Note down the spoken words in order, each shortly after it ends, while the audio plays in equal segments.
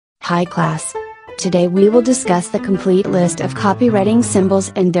high class. Today we will discuss the complete list of copyreading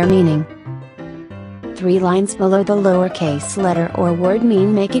symbols and their meaning. 3 lines below the lowercase letter or word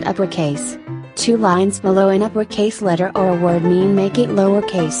mean make it uppercase. 2 lines below an uppercase letter or word mean make it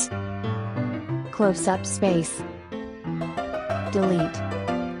lowercase. Close-up space. Delete.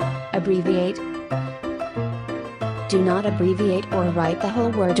 Abbreviate. Do not abbreviate or write the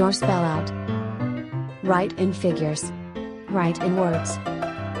whole word or spell out. Write in figures. Write in words.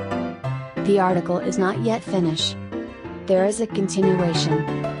 The article is not yet finished. There is a continuation.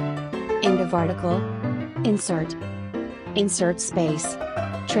 End of article. Insert. Insert space.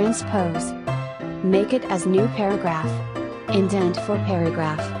 Transpose. Make it as new paragraph. Indent for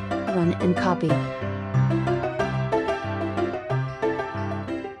paragraph. Run and copy.